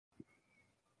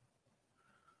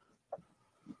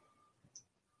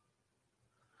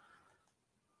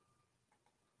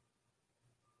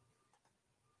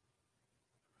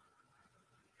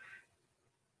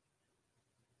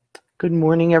Good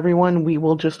morning, everyone. We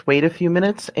will just wait a few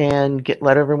minutes and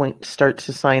let everyone start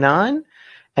to sign on,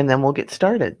 and then we'll get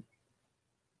started.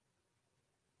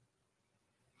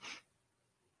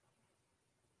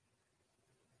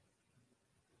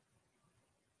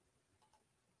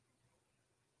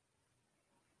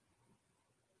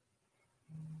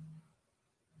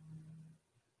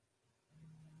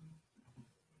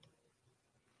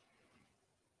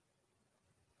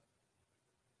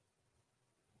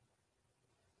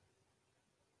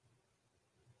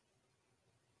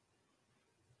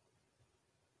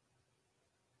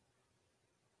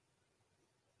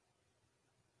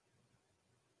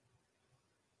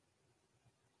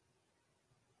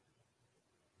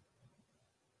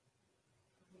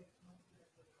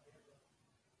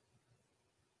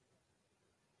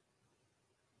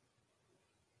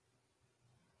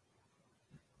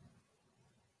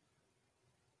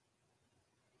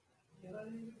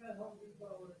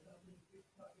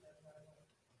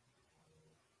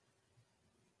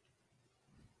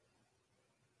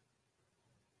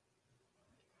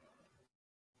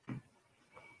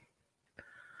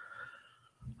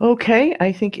 Okay,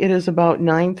 I think it is about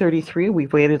 9:33.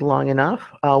 We've waited long enough.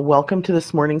 Welcome to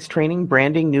this morning's training,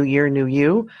 Branding New Year, New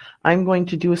You. I'm going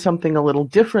to do something a little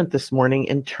different this morning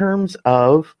in terms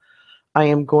of I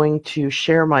am going to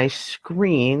share my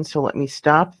screen. So let me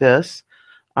stop this.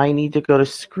 I need to go to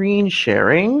screen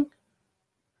sharing.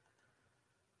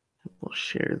 We'll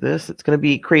share this. It's going to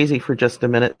be crazy for just a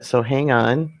minute, so hang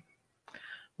on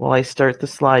while I start the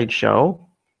slideshow.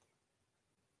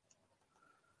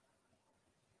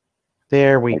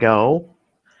 There we go.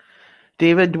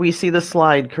 David, do we see the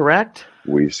slide, correct?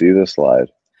 We see the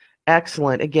slide.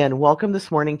 Excellent. Again, welcome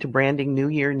this morning to Branding New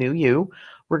Year, New You.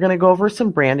 We're going to go over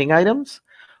some branding items.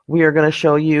 We are going to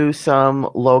show you some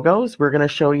logos. We're going to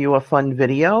show you a fun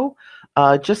video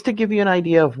just to give you an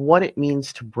idea of what it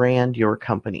means to brand your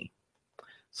company.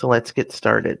 So let's get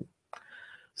started.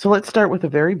 So let's start with the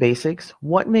very basics.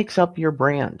 What makes up your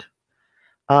brand?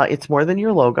 It's more than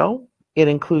your logo. It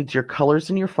includes your colors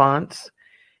and your fonts.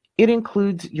 It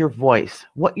includes your voice,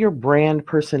 what your brand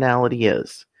personality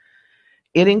is.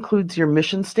 It includes your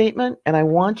mission statement, and I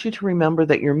want you to remember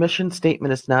that your mission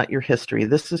statement is not your history.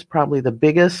 This is probably the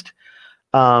biggest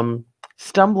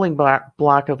stumbling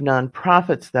block of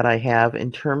nonprofits that I have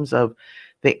in terms of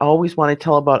they always want to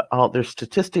tell about all their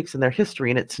statistics and their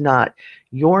history, and it's not.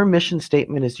 Your mission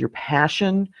statement is your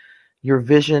passion, your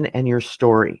vision, and your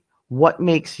story. What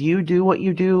makes you do what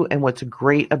you do and what's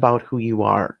great about who you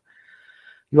are.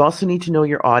 You also need to know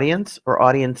your audience or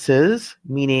audiences,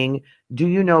 meaning do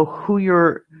you know who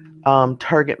your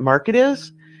target market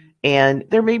is? And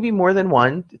there may be more than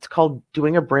one. It's called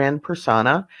doing a brand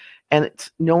persona, and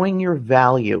it's knowing your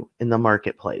value in the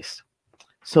marketplace.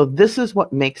 So this is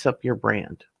what makes up your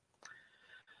brand.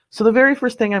 So the very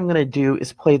first thing I'm going to do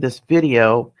is play this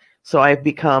video. So I've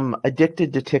become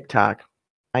addicted to TikTok.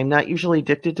 I'm not usually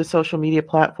addicted to social media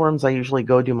platforms. I usually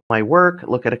go do my work,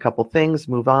 look at a couple things,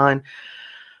 move on.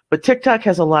 But TikTok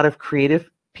has a lot of creative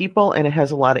people, and it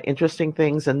has a lot of interesting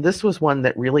things. And this was one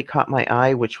that really caught my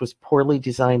eye, which was poorly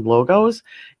designed logos.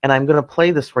 And I'm going to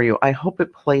play this for you. I hope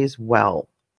it plays well.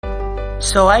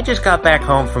 So I just got back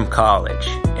home from college,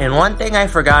 and one thing I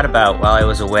forgot about while I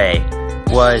was away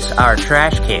was our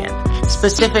trash can.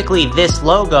 Specifically this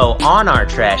logo on our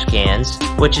trash cans,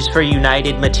 which is for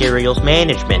United Materials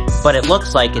Management, but it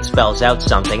looks like it spells out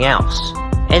something else.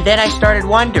 And then I started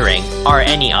wondering, are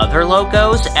any other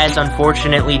logos as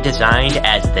unfortunately designed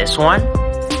as this one?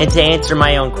 And to answer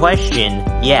my own question,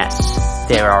 yes,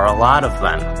 there are a lot of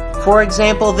them. For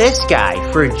example, this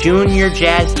guy for junior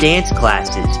jazz dance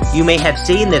classes. You may have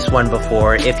seen this one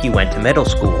before if you went to middle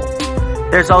school.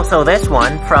 There's also this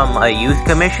one from a youth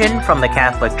commission from the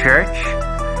Catholic Church.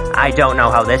 I don't know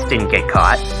how this didn't get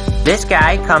caught. This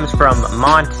guy comes from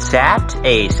Montsat,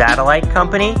 a satellite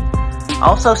company.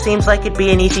 Also seems like it'd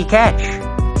be an easy catch.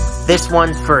 This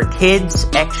one's for Kids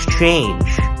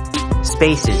Exchange.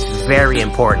 Space is very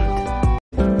important.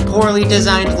 Poorly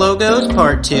designed logos,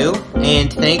 part 2.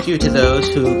 And thank you to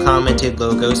those who commented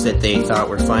logos that they thought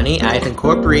were funny. I've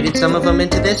incorporated some of them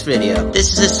into this video.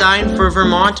 This is a sign for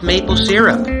Vermont maple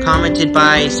syrup, commented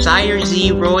by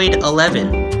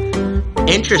SireZroid11.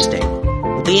 Interesting.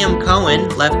 Liam Cohen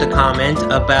left a comment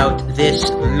about this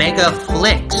Mega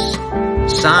Flix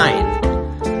sign.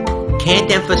 Can't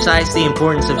emphasize the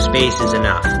importance of spaces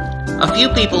enough. A few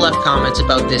people left comments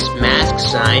about this mask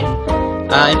sign.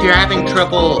 If you're having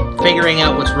trouble figuring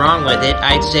out what's wrong with it,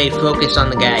 I'd say focus on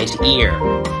the guy's ear.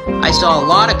 I saw a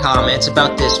lot of comments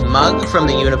about this mug from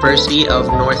the University of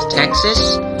North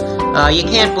Texas. You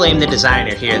can't blame the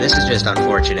designer here, this is just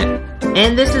unfortunate.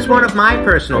 And this is one of my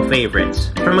personal favorites,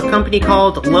 from a company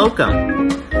called Locum.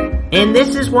 And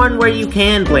this is one where you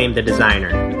can blame the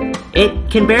designer. It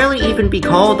can barely even be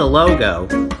called a logo,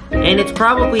 and it's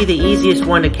probably the easiest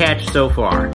one to catch so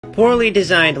far. Poorly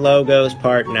Designed Logos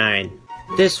Part 9.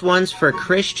 This one's for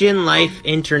Christian Life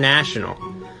International.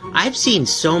 I've seen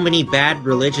so many bad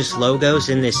religious logos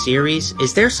in this series.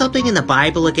 Is there something in the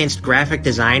Bible against graphic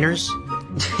designers?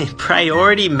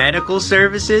 Priority Medical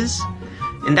Services?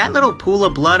 And that little pool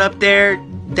of blood up there,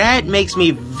 that makes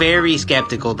me very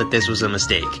skeptical that this was a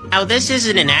mistake. Now, this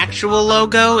isn't an actual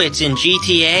logo, it's in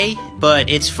GTA, but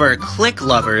it's for Click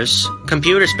Lovers,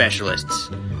 computer specialists.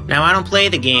 Now, I don't play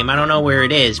the game, I don't know where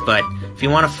it is, but if you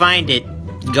want to find it,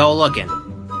 go looking.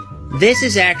 This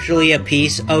is actually a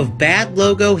piece of bad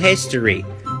logo history.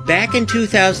 Back in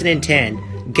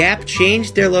 2010, Gap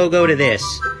changed their logo to this,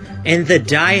 and the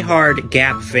die-hard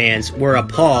Gap fans were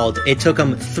appalled. It took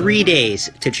them 3 days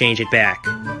to change it back.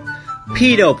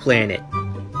 Pedo Planet.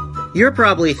 You're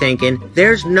probably thinking,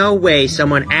 there's no way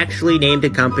someone actually named a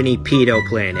company Pedo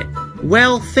Planet.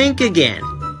 Well, think again.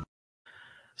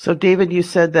 So, David, you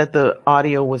said that the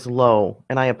audio was low,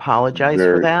 and I apologize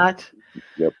for that.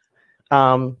 Yep.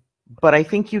 But I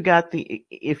think you got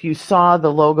if you saw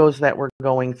the logos that were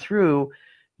going through,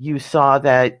 you saw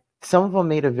that some of them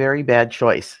made a very bad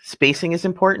choice. Spacing is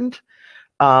important,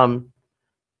 but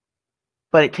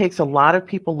it takes a lot of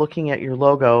people looking at your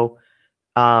logo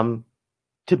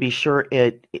to be sure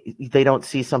they don't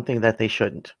see something that they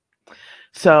shouldn't.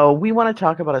 So we want to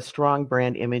talk about a strong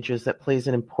brand images that plays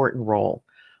an important role.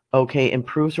 Okay,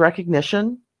 improves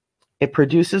recognition, it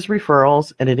produces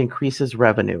referrals, and it increases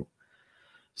revenue.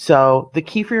 So the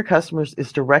key for your customers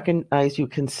is to recognize you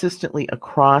consistently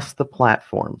across the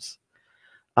platforms.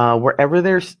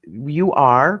 Wherever you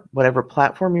are, whatever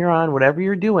platform you're on, whatever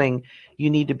you're doing, you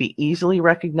need to be easily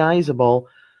recognizable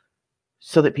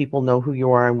so that people know who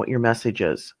you are and what your message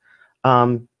is,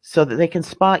 so that they can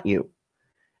spot you.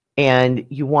 And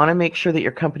you want to make sure that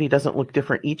your company doesn't look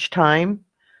different each time,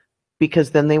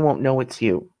 because then they won't know it's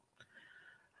you.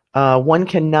 One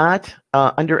cannot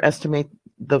underestimate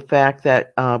the fact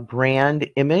that brand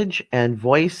image and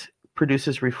voice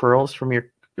produces referrals from your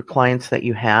clients that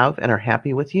you have and are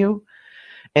happy with you.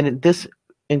 And this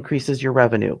increases your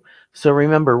revenue. So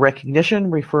remember,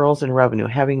 recognition, referrals, and revenue,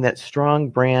 having that strong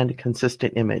brand,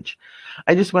 consistent image.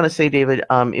 I just want to say, David,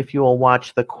 if you will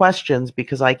watch the questions,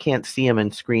 because I can't see them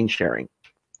in screen sharing.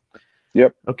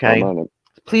 Yep. Okay. I'm on it.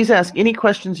 Please ask any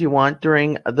questions you want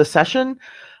during the session,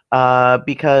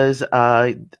 because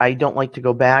I don't like to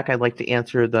go back. I like to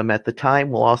answer them at the time.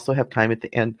 We'll also have time at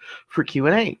the end for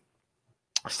Q&A.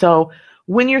 So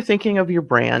when you're thinking of your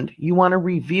brand, you want to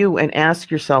review and ask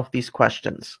yourself these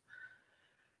questions.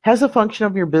 Has a function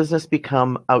of your business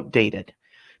become outdated?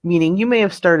 Meaning you may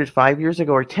have started 5 years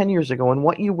ago or 10 years ago, and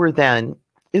what you were then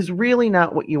is really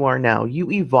not what you are now.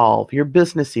 You evolve. Your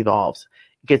business evolves.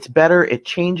 It gets better. It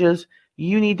changes.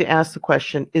 You need to ask the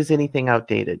question, is anything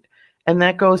outdated? And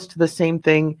that goes to the same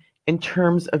thing in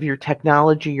terms of your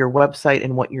technology, your website,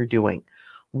 and what you're doing.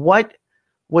 What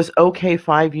was okay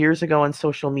 5 years ago on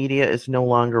social media is no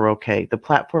longer okay. The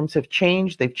platforms have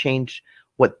changed. They've changed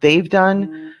what they've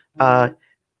done.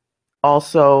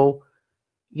 Also,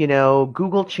 you know,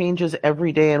 Google changes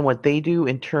every day in what they do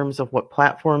in terms of what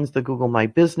platforms, the Google My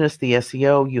Business, the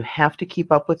SEO. You have to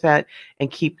keep up with that and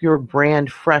keep your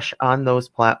brand fresh on those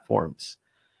platforms.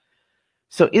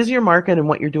 So is your market and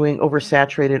what you're doing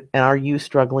oversaturated, and are you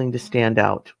struggling to stand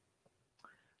out?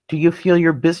 Do you feel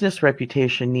your business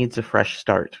reputation needs a fresh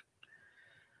start?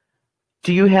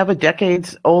 Do you have a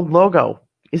decades-old logo?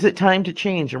 Is it time to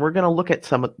change? And we're going to look at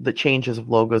some of the changes of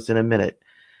logos in a minute.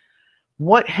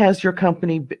 What has your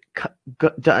company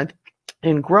done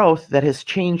in growth that has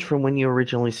changed from when you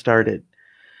originally started?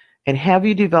 And have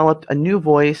you developed a new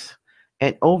voice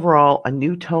and overall a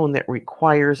new tone that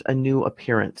requires a new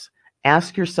appearance?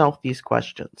 Ask yourself these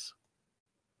questions.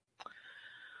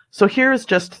 So here's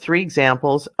just 3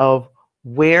 examples of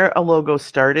where a logo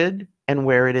started and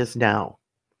where it is now.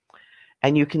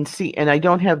 And you can see, and I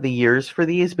don't have the years for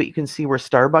these, but you can see where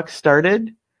Starbucks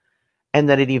started, and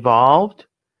then it evolved,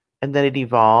 and then it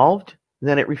evolved, and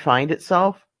then it refined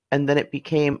itself, and then it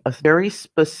became a very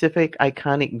specific,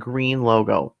 iconic green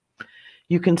logo.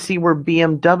 You can see where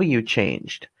BMW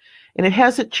changed. And it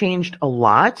hasn't changed a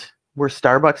lot, where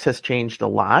Starbucks has changed a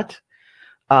lot,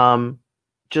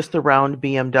 just around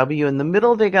BMW. In the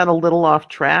middle, they got a little off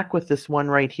track with this one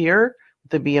right here,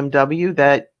 the BMW,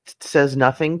 that says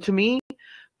nothing to me,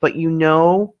 but you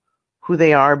know who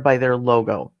they are by their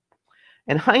logo.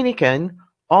 And Heineken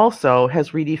also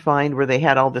has redefined where they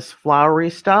had all this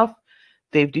flowery stuff.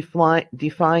 They've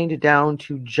defined down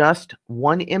to just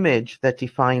one image that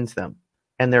defines them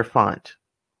and their font.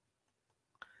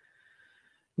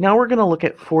 Now we're going to look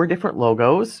at 4 different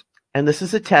logos, and this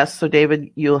is a test. So David,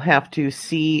 you'll have to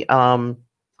see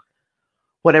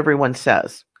what everyone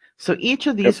says. So each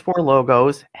of these 4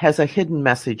 logos has a hidden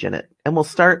message in it. And we'll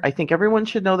start, I think everyone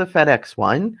should know the FedEx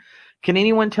one. Can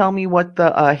anyone tell me what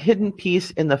the hidden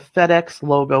piece in the FedEx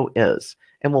logo is?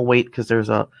 And we'll wait because there's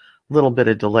a little bit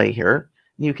of delay here.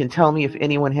 You can tell me if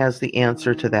anyone has the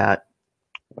answer to that.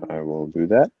 I will do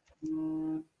that.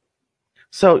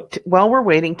 So while we're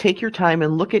waiting, take your time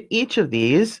and look at each of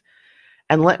these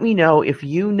and let me know if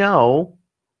you know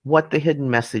what the hidden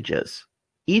message is.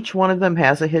 Each one of them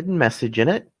has a hidden message in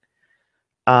it,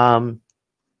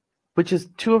 which is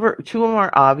two of them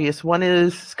are obvious. One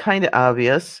is kind of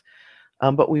obvious,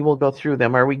 but we will go through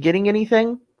them. Are we getting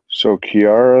anything? So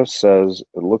Kiara says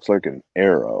it looks like an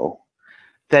arrow.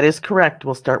 That is correct.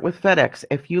 We'll start with FedEx.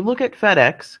 If you look at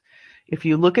FedEx, if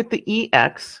you look at the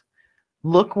EX,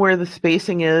 look where the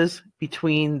spacing is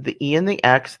between the E and the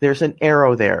X. There's an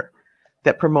arrow there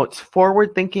that promotes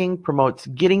forward thinking, promotes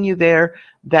getting you there.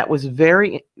 That was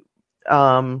very,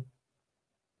 what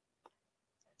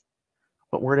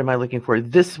word am I looking for?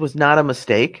 This was not a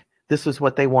mistake. This was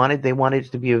what they wanted. They wanted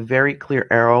it to be a very clear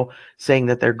arrow saying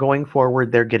that they're going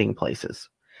forward, they're getting places.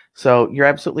 So you're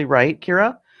absolutely right,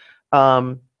 Kira.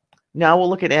 Now we'll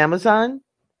look at Amazon.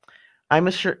 I'm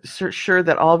sure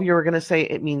that all of you are going to say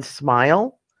it means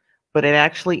smile, but it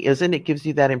actually isn't. It gives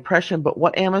you that impression. But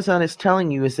what Amazon is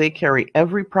telling you is they carry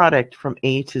every product from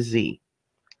A to Z.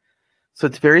 So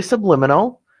it's very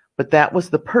subliminal, but that was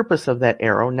the purpose of that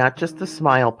arrow, not just the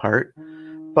smile part,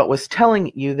 but was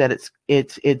telling you that it's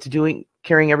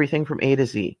carrying everything from A to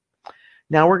Z.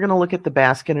 Now we're going to look at the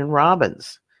Baskin and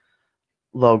Robbins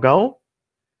logo.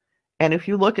 And if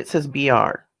you look, it says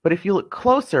BR. But if you look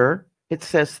closer, it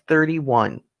says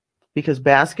 31, because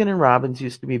Baskin and Robbins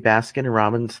used to be Baskin and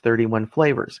Robbins 31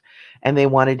 flavors, and they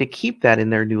wanted to keep that in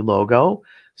their new logo,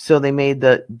 so they made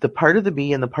the part of the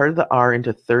B and the part of the R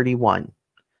into 31.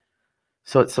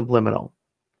 So it's subliminal.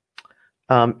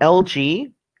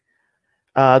 LG,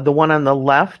 the one on the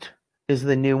left is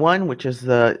the new one, which is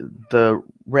the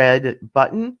red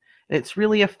button, and it's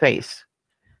really a face.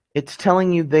 It's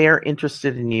telling you they're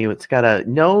interested in you. It's got a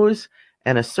nose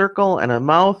and a circle and a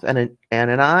mouth and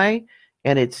an eye,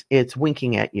 and it's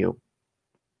winking at you.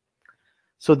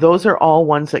 So those are all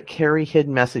ones that carry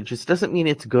hidden messages. Doesn't mean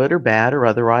it's good or bad or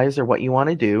otherwise or what you want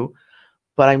to do,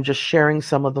 but I'm just sharing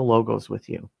some of the logos with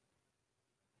you.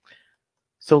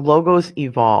 So logos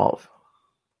evolve.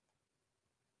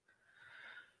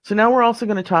 So now we're also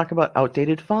going to talk about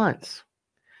outdated fonts.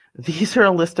 These are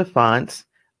a list of fonts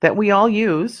that we all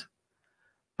use,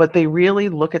 but they really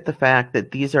look at the fact that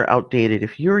these are outdated.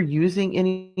 If you're using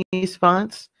any of these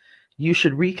fonts, you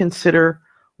should reconsider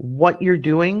what you're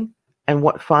doing and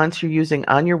what fonts you're using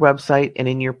on your website and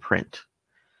in your print.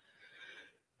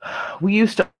 We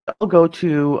used to all go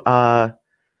to our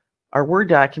Word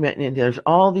document, and there's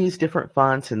all these different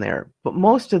fonts in there, but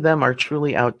most of them are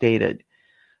truly outdated.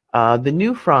 The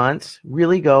new fonts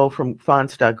really go from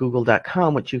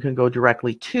fonts.google.com, which you can go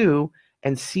directly to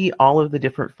and see all of the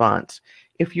different fonts.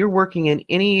 If you're working in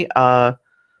any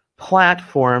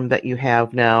platform that you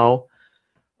have now,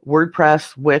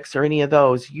 WordPress, Wix, or any of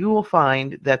those, you will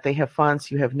find that they have fonts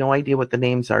you have no idea what the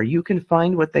names are. You can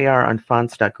find what they are on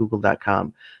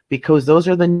fonts.google.com because those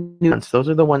are the new ones. Those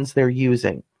are the ones they're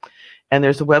using. And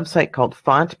there's a website called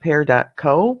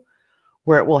fontpair.co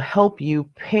where it will help you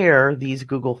pair these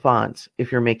Google fonts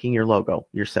if you're making your logo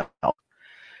yourself.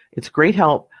 It's great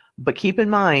help, but keep in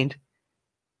mind,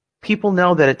 people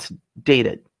know that it's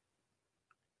dated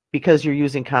because you're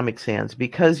using Comic Sans,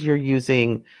 because you're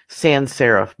using sans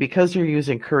serif, because you're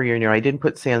using Courier New. I didn't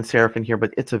put sans serif in here,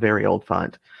 but it's a very old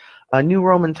font. New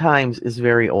Roman Times is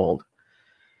very old.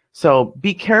 So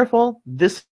be careful.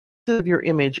 This is your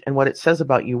image and what it says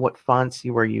about you, what fonts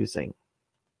you are using.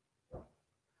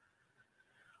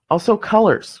 Also,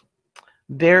 colors.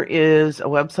 There is a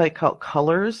website called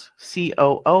Colors,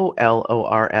 COOLORS.co,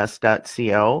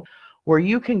 where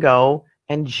you can go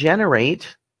and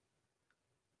generate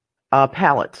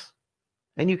palettes.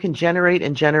 And you can generate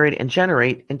and generate and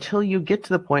generate until you get to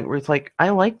the point where it's like,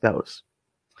 I like those.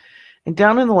 And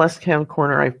down in the left-hand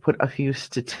corner, I've put a few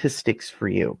statistics for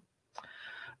you.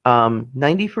 And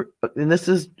this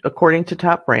is according to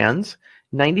top brands.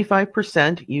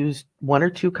 95% use 1 or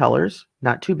 2 colors,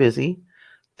 not too busy.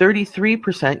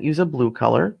 33% use a blue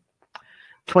color.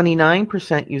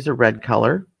 29% use a red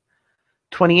color.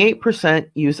 28%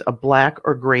 use a black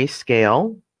or gray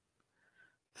scale,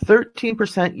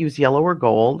 13% use yellow or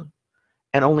gold,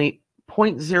 and only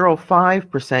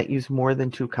 0.05% use more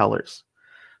than 2 colors.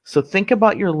 So think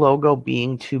about your logo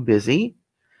being too busy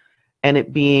and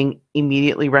it being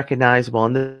immediately recognizable.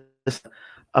 And this is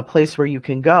a place where you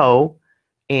can go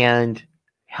and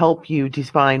help you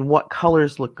define what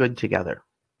colors look good together.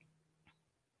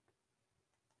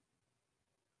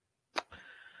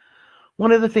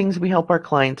 One of the things we help our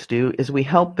clients do is we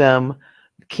help them,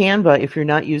 Canva, if you're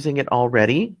not using it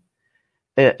already,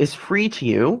 is free to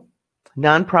you.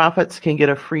 Nonprofits can get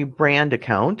a free brand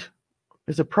account.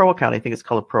 There's a pro account. I think it's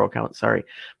called a pro account, sorry.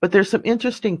 But there's some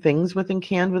interesting things within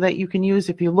Canva that you can use.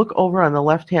 If you look over on the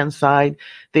left-hand side,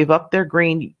 they've upped their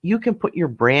grain. You can put your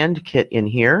brand kit in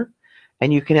here,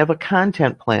 and you can have a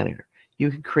content planner. You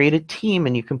can create a team,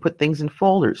 and you can put things in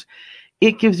folders.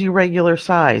 It gives you regular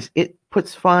size. It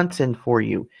puts fonts in for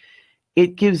you.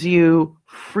 It gives you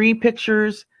free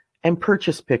pictures and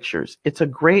purchase pictures. It's a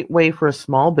great way for a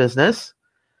small business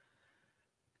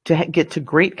to get to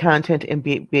great content and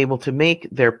be able to make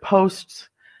their posts,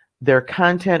 their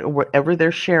content, or whatever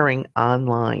they're sharing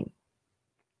online.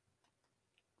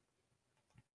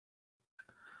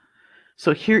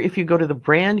 So here, if you go to the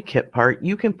brand kit part,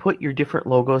 you can put your different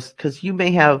logos, because you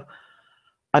may have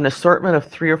an assortment of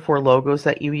 3 or 4 logos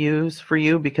that you use for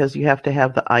you, because you have to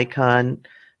have the icon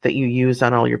that you use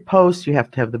on all your posts. You have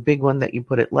to have the big one that you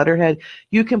put at letterhead.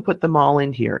 You can put them all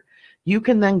in here. You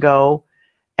can then go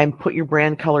and put your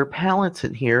brand color palettes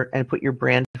in here and put your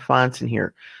brand fonts in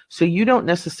here. So you don't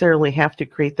necessarily have to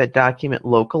create that document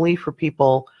locally for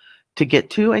people to get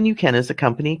to, and you can, as a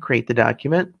company, create the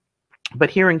document. But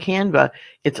here in Canva,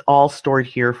 it's all stored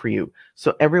here for you.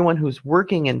 So everyone who's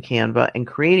working in Canva and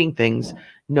creating things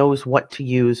knows what to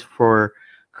use for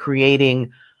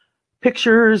creating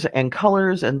pictures and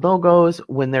colors and logos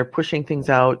when they're pushing things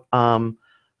out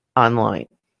online.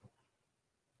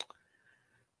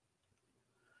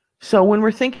 So when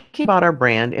we're thinking about our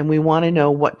brand and we want to know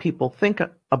what people think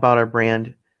about our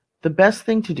brand, the best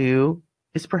thing to do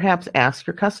is perhaps ask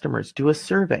your customers, do a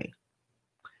survey.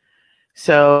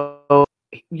 So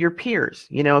your peers,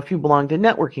 if you belong to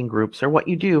networking groups or what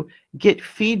you do, get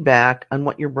feedback on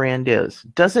what your brand is.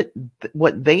 Does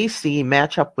what they see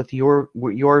match up with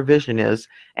what your vision is,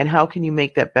 and how can you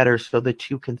make that better so the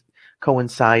two can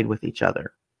coincide with each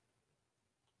other?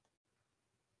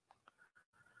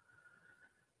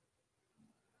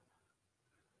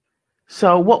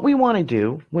 So what we want to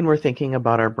do when we're thinking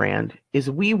about our brand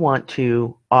is we want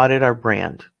to audit our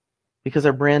brand, because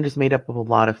our brand is made up of a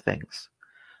lot of things.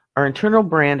 Our internal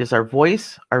brand is our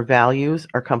voice, our values,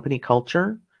 our company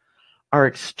culture. Our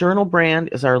external brand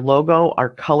is our logo, our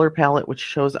color palette, which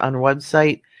shows on our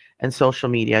website and social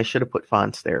media. I should have put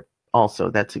fonts there also.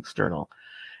 That's external.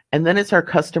 And then it's our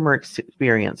customer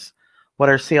experience, what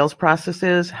our sales process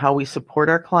is, how we support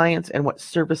our clients, and what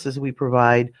services we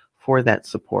provide for that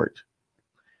support.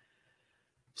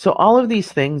 So all of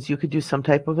these things you could do some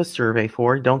type of a survey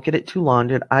for. Don't get it too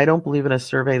long-winded. I don't believe in a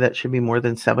survey that should be more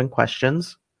than 7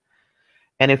 questions.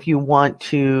 And if you want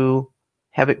to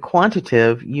have it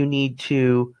quantitative, you need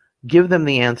to give them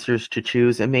the answers to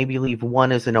choose and maybe leave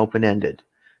one as an open-ended,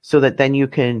 so that then you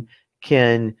can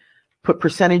put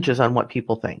percentages on what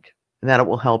people think, and that it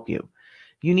will help you.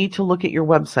 You need to look at your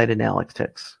website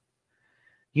analytics.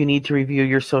 You need to review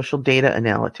your social data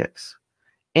analytics.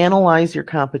 Analyze your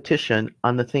competition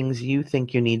on the things you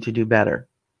think you need to do better.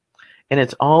 And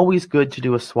it's always good to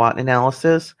do a SWOT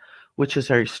analysis, which is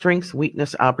our strengths,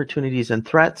 weakness, opportunities, and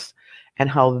threats, and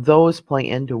how those play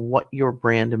into what your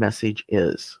brand message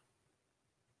is.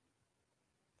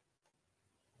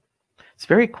 It's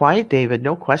very quiet, David.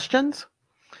 No questions?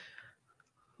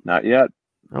 Not yet.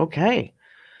 Okay.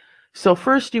 So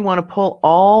first you want to pull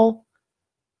all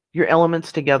your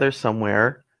elements together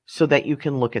somewhere so that you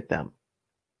can look at them.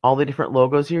 All the different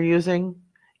logos you're using,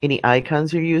 any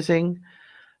icons you're using,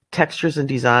 textures and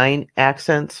design,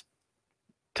 accents,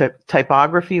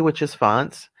 typography, which is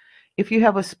fonts. If you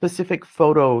have a specific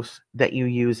photos that you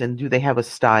use, and do they have a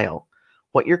style,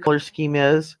 what your color scheme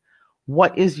is,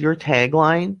 what is your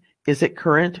tagline, is it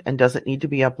current and does it need to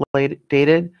be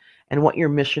updated, and what your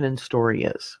mission and story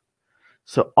is.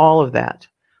 So all of that.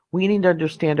 We need to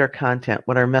understand our content,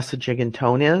 what our messaging and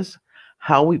tone is,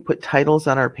 how we put titles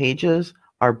on our pages,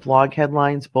 our blog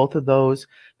headlines. Both of those,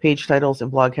 page titles and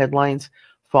blog headlines,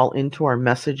 fall into our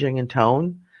messaging and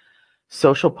tone.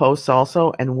 Social posts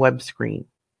also, and web screen.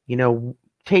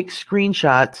 Take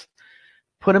screenshots,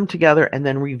 put them together, and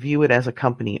then review it as a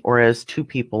company or as 2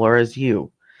 people or as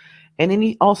you.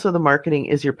 And also the marketing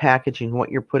is your packaging,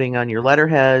 what you're putting on your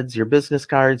letterheads, your business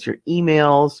cards, your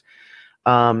emails.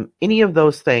 Any of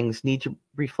those things need to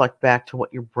reflect back to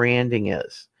what your branding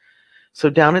is. So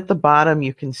down at the bottom,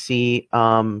 you can see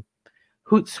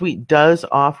Hootsuite does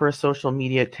offer a social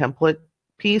media template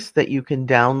piece that you can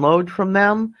download from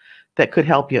them that could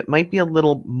help you. It might be a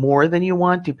little more than you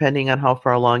want depending on how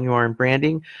far along you are in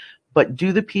branding, but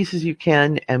do the pieces you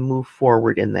can and move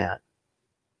forward in that.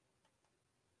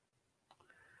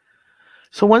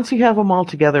 So once you have them all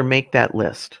together, make that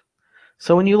list.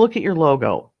 So when you look at your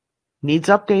logo, needs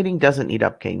updating, doesn't need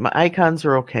updating. My icons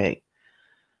are okay.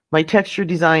 My texture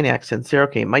design accents, they're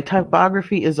okay. My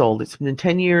typography is old. It's been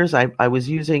 10 years. I was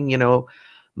using,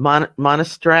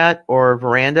 Monostrat or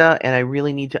Veranda, and I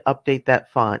really need to update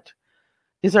that font.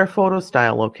 Is our photo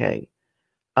style okay?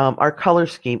 Our color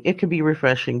scheme, it can be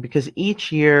refreshing because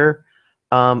each year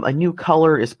a new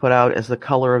color is put out as the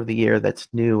color of the year that's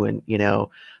new. And,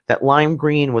 that lime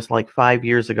green was like 5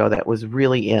 years ago. That was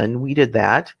really in. We did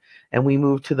that. And we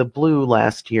moved to the blue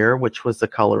last year, which was the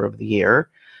color of the year.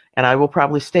 And I will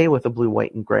probably stay with the blue,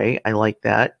 white, and gray. I like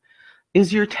that.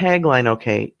 Is your tagline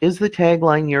okay? Is the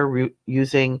tagline you're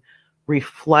using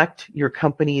reflect your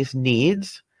company's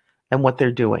needs and what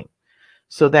they're doing?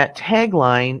 So that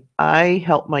tagline, I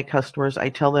help my customers. I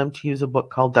tell them to use a book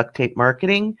called Duct Tape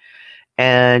Marketing.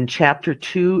 And chapter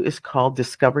 2 is called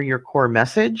Discover Your Core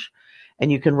Message.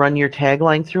 And you can run your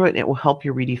tagline through it, and it will help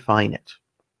you redefine it.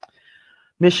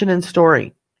 Mission and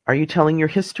story. Are you telling your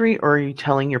history or are you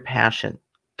telling your passion?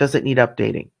 Does it need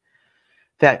updating?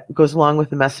 That goes along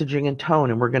with the messaging and tone,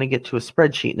 and we're going to get to a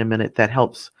spreadsheet in a minute that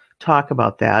helps talk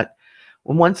about that.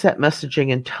 Once that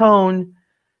messaging and tone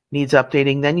needs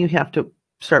updating, then you have to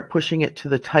start pushing it to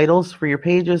the titles for your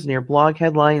pages and your blog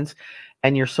headlines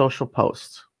and your social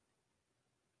posts.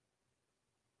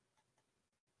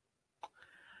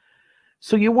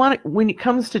 So you want, when it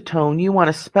comes to tone, you want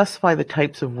to specify the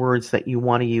types of words that you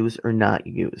want to use or not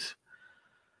use.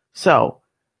 So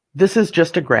this is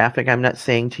just a graphic. I'm not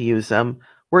saying to use them.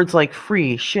 Words like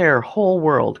free, share, whole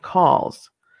world,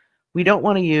 calls. We don't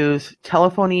want to use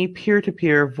telephony,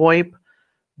 peer-to-peer, VoIP,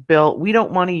 bill. We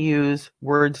don't want to use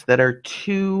words that are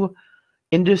too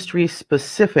industry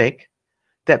specific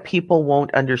that people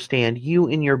won't understand. You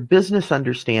in your business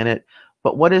understand it,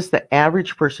 but what is the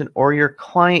average person or your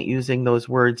client using those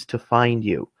words to find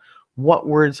you? What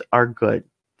words are good?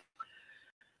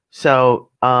 So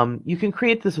you can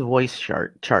create this voice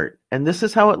chart, and this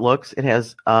is how it looks. It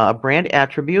has a brand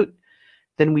attribute.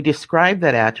 Then we describe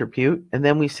that attribute, and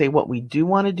then we say what we do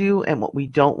want to do and what we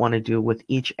don't want to do with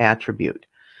each attribute.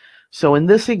 So in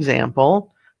this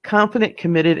example, confident,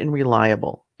 committed, and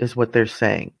reliable is what they're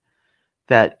saying.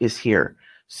 That is here.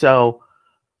 So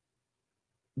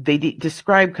they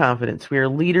describe confidence. We are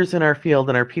leaders in our field,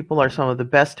 and our people are some of the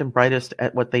best and brightest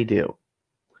at what they do.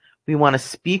 We want to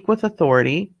speak with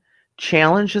authority,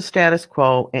 challenge the status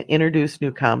quo, and introduce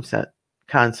new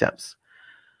concepts.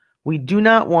 We do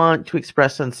not want to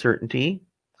express uncertainty.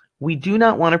 We do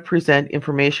not want to present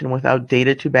information without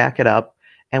data to back it up,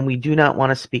 and we do not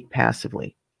want to speak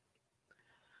passively.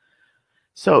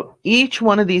 So each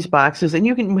one of these boxes, and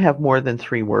you can have more than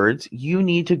 3 words, you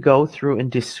need to go through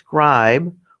and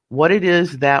describe what it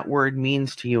is that word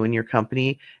means to you in your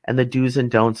company and the do's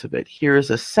and don'ts of it. Here's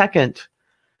a second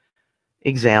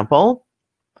example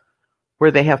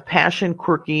where they have passion,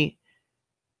 quirky,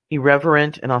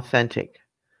 irreverent, and authentic.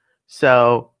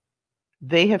 So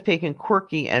they have taken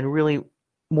quirky and really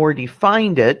more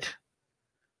defined it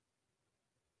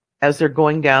as they're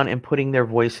going down and putting their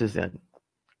voices in.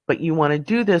 But you want to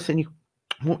do this, and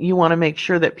you want to make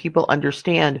sure that people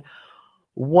understand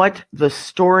what the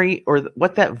story or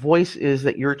what that voice is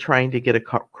that you're trying to get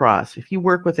across. If you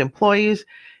work with employees,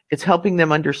 it's helping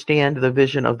them understand the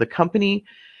vision of the company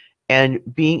and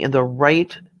being in the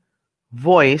right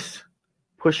voice,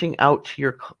 pushing out to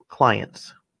your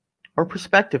clients or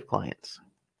prospective clients.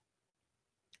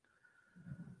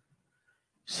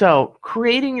 So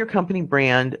creating your company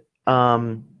brand,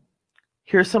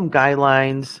 here's some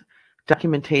guidelines,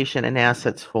 documentation, and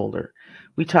assets folder.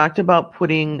 We talked about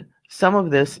putting some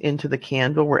of this into the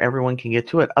Canva where everyone can get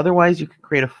to it. Otherwise, you can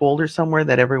create a folder somewhere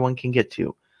that everyone can get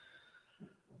to.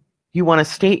 You want to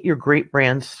state your great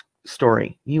brand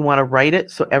story. You want to write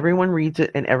it so everyone reads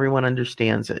it and everyone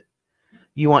understands it.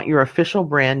 You want your official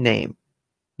brand name.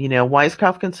 You know,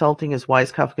 Weiskopf Consulting is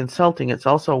Weiskopf Consulting. It's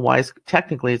also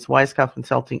technically it's Weiskopf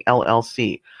Consulting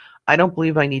LLC. I don't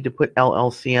believe I need to put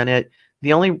LLC on it.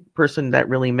 The only person that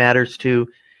really matters to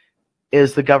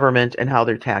is the government and how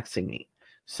they're taxing me.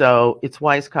 So it's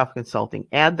Weiskopf Consulting.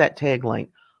 Add that tagline.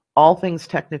 all things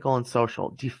technical and social,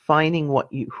 defining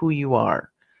who you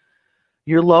are.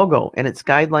 Your logo and its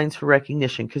guidelines for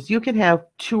recognition, because you can have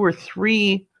 2 or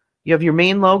 3. You have your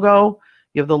main logo,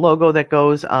 you have the logo that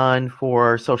goes on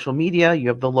for social media, you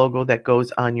have the logo that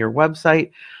goes on your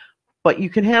website, but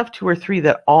you can have 2 or 3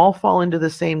 that all fall into the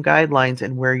same guidelines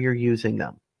and where you're using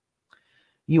them.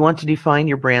 You want to define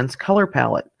your brand's color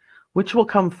palette, which will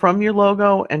come from your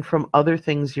logo and from other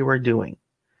things you are doing.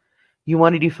 You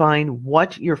want to define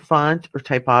what your font or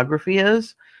typography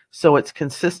is so it's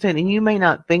consistent, and you may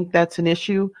not think that's an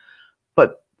issue,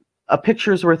 but a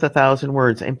picture is worth 1,000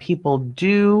 words, and people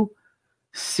do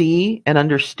see and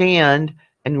understand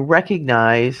and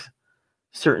recognize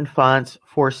certain fonts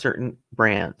for certain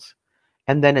brands.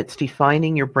 And then it's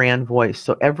defining your brand voice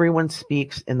so everyone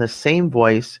speaks in the same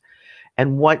voice,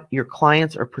 and what your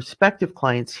clients or prospective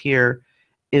clients hear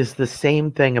is the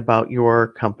same thing about your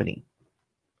company.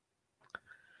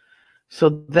 So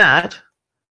that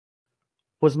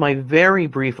was my very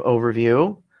brief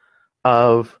overview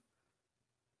of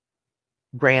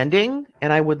branding,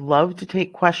 and I would love to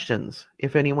take questions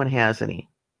if anyone has any.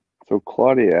 So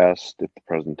Claudia asked if the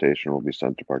presentation will be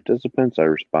sent to participants. I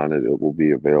responded it will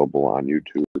be available on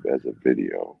YouTube as a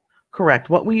video. Correct.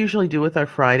 What we usually do with our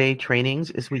Friday trainings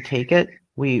is we take it,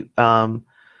 we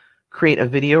create a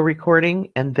video recording,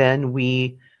 and then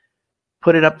we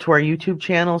put it up to our YouTube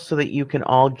channel so that you can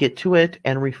all get to it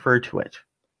and refer to it.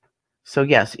 So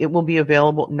yes, it will be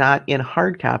available not in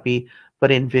hard copy, but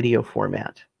in video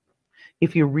format.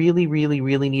 If you really, really,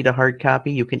 really need a hard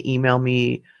copy, you can email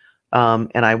me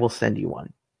and I will send you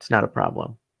one. It's not a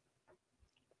problem.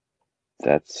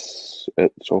 That's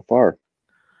it so far.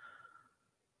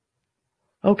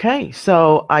 Okay,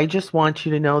 so I just want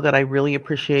you to know that I really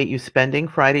appreciate you spending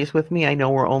Fridays with me. I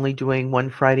know we're only doing one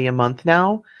Friday a month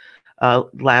now.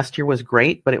 Last year was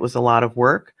great, but it was a lot of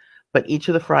work. But each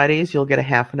of the Fridays, you'll get a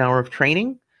half an hour of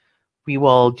training. We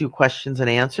will do questions and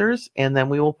answers, and then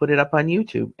we will put it up on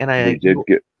YouTube. And We did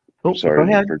get, sorry,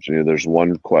 go ahead. Virginia, there's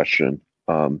one question.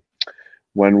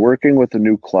 When working with a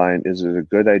new client, is it a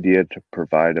good idea to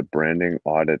provide a branding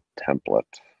audit template?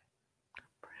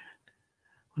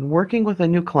 When working with a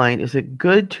new client, is it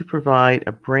good to provide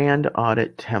a brand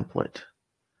audit template?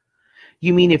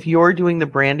 You mean if you're doing the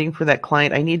branding for that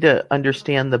client? I need to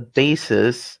understand the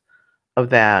basis of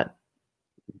that.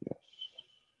 Yes.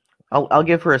 I'll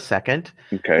give her a second.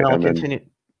 Okay, and I'll and then continue.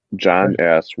 John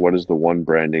asked, what is the one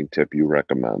branding tip you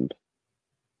recommend?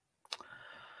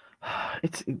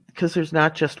 It's because there's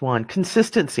not just one.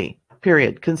 Consistency,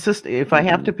 period. If I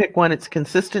have to pick one, it's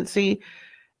consistency,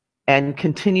 and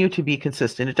continue to be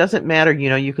consistent. It doesn't matter,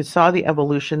 you saw the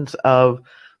evolutions of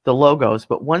the logos,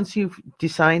 but once you've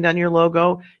designed on your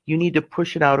logo, you need to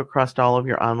push it out across all of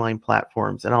your online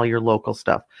platforms and all your local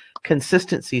stuff.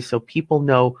 Consistency, so people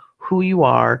know who you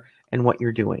are and what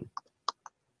you're doing.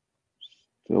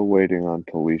 Still waiting on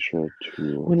Talisha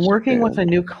to When working with a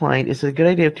new client, is it a good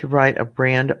idea to write a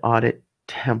brand audit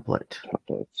template?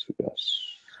 templates. Yes.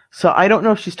 So I don't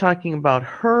know if she's talking about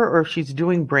her or if she's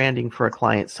doing branding for a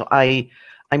client. So I'm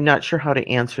not sure how to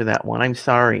answer that one. I'm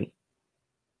sorry.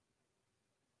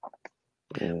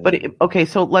 But okay,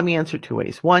 so let me answer 2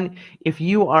 ways. One, if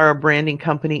you are a branding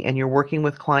company and you're working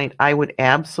with client, I would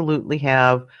absolutely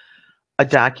have a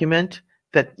document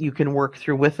that you can work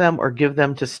through with them or give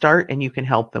them to start, and you can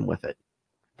help them with it.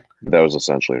 That was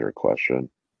essentially her question.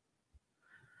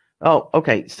 Oh,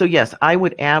 okay. So yes, I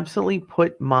would absolutely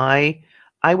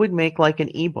I would make like an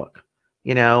ebook,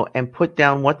 and put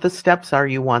down what the steps are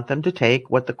you want them to take,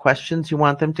 what the questions you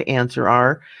want them to answer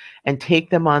are, and take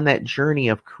them on that journey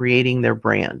of creating their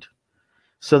brand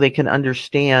so they can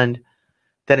understand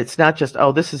that it's not just,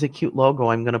 oh, this is a cute logo,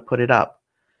 I'm going to put it up.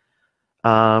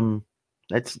 That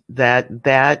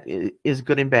is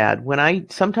good and bad.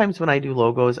 Sometimes when I do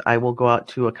logos, I will go out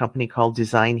to a company called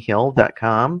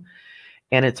designhill.com,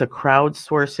 and it's a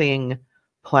crowdsourcing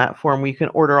platform where you can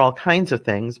order all kinds of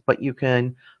things, but you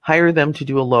can hire them to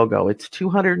do a logo. It's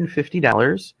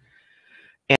 $250.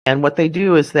 And what they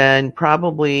do is then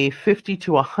probably 50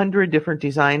 to 100 different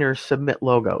designers submit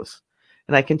logos.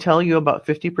 And I can tell you about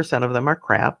 50% of them are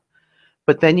crap,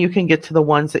 but then you can get to the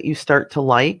ones that you start to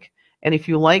like. And if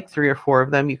you like 3 or 4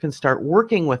 of them, you can start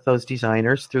working with those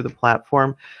designers through the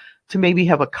platform to maybe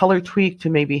have a color tweak, to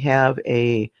maybe have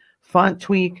a font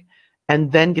tweak,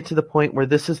 and then get to the point where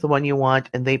this is the one you want,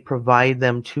 and they provide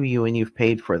them to you and you've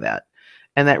paid for that.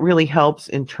 And that really helps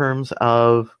in terms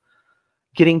of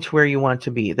getting to where you want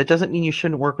to be. That doesn't mean you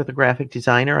shouldn't work with a graphic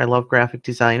designer. I love graphic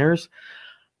designers.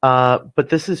 But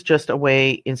this is just a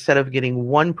way, instead of getting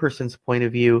one person's point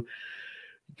of view,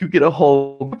 you get a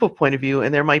whole group of point of view,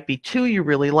 and there might be two you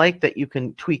really like that you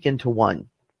can tweak into one,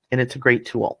 and it's a great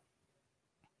tool.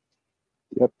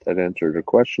 Yep, that answered her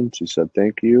question. She said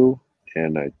thank you,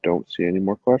 and I don't see any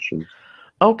more questions.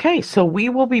 Okay, so we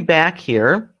will be back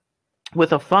here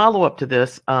with a follow-up to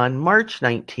this on March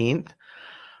 19th.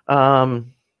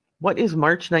 What is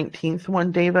March 19th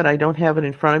one, David? I don't have it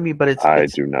in front of me, but I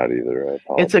do not either. I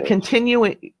apologize. It's a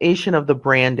continuation of the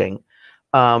branding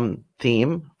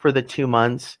theme for the 2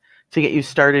 months to get you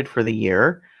started for the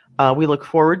year. We look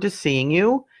forward to seeing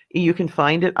you. You can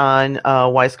find it on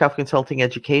Weiskopf Consulting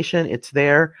Education. It's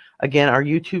there. Again, our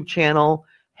YouTube channel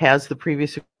has the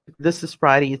previous. This is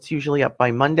Friday. It's usually up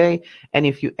by Monday. And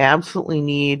if you absolutely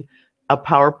need a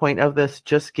PowerPoint of this,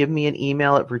 just give me an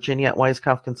email at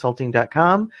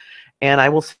virginia@weiskopfconsulting.com, and I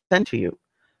will send to you.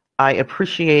 I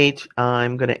appreciate.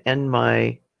 I'm going to end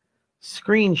my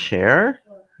screen share.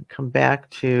 Come back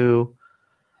to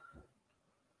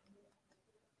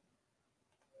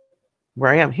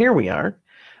where I am. Here we are.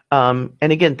 And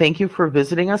again, thank you for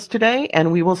visiting us today,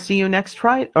 and we will see you next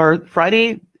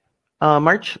Friday,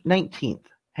 March 19th.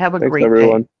 Have a Thanks, great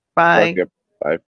everyone. day. Bye.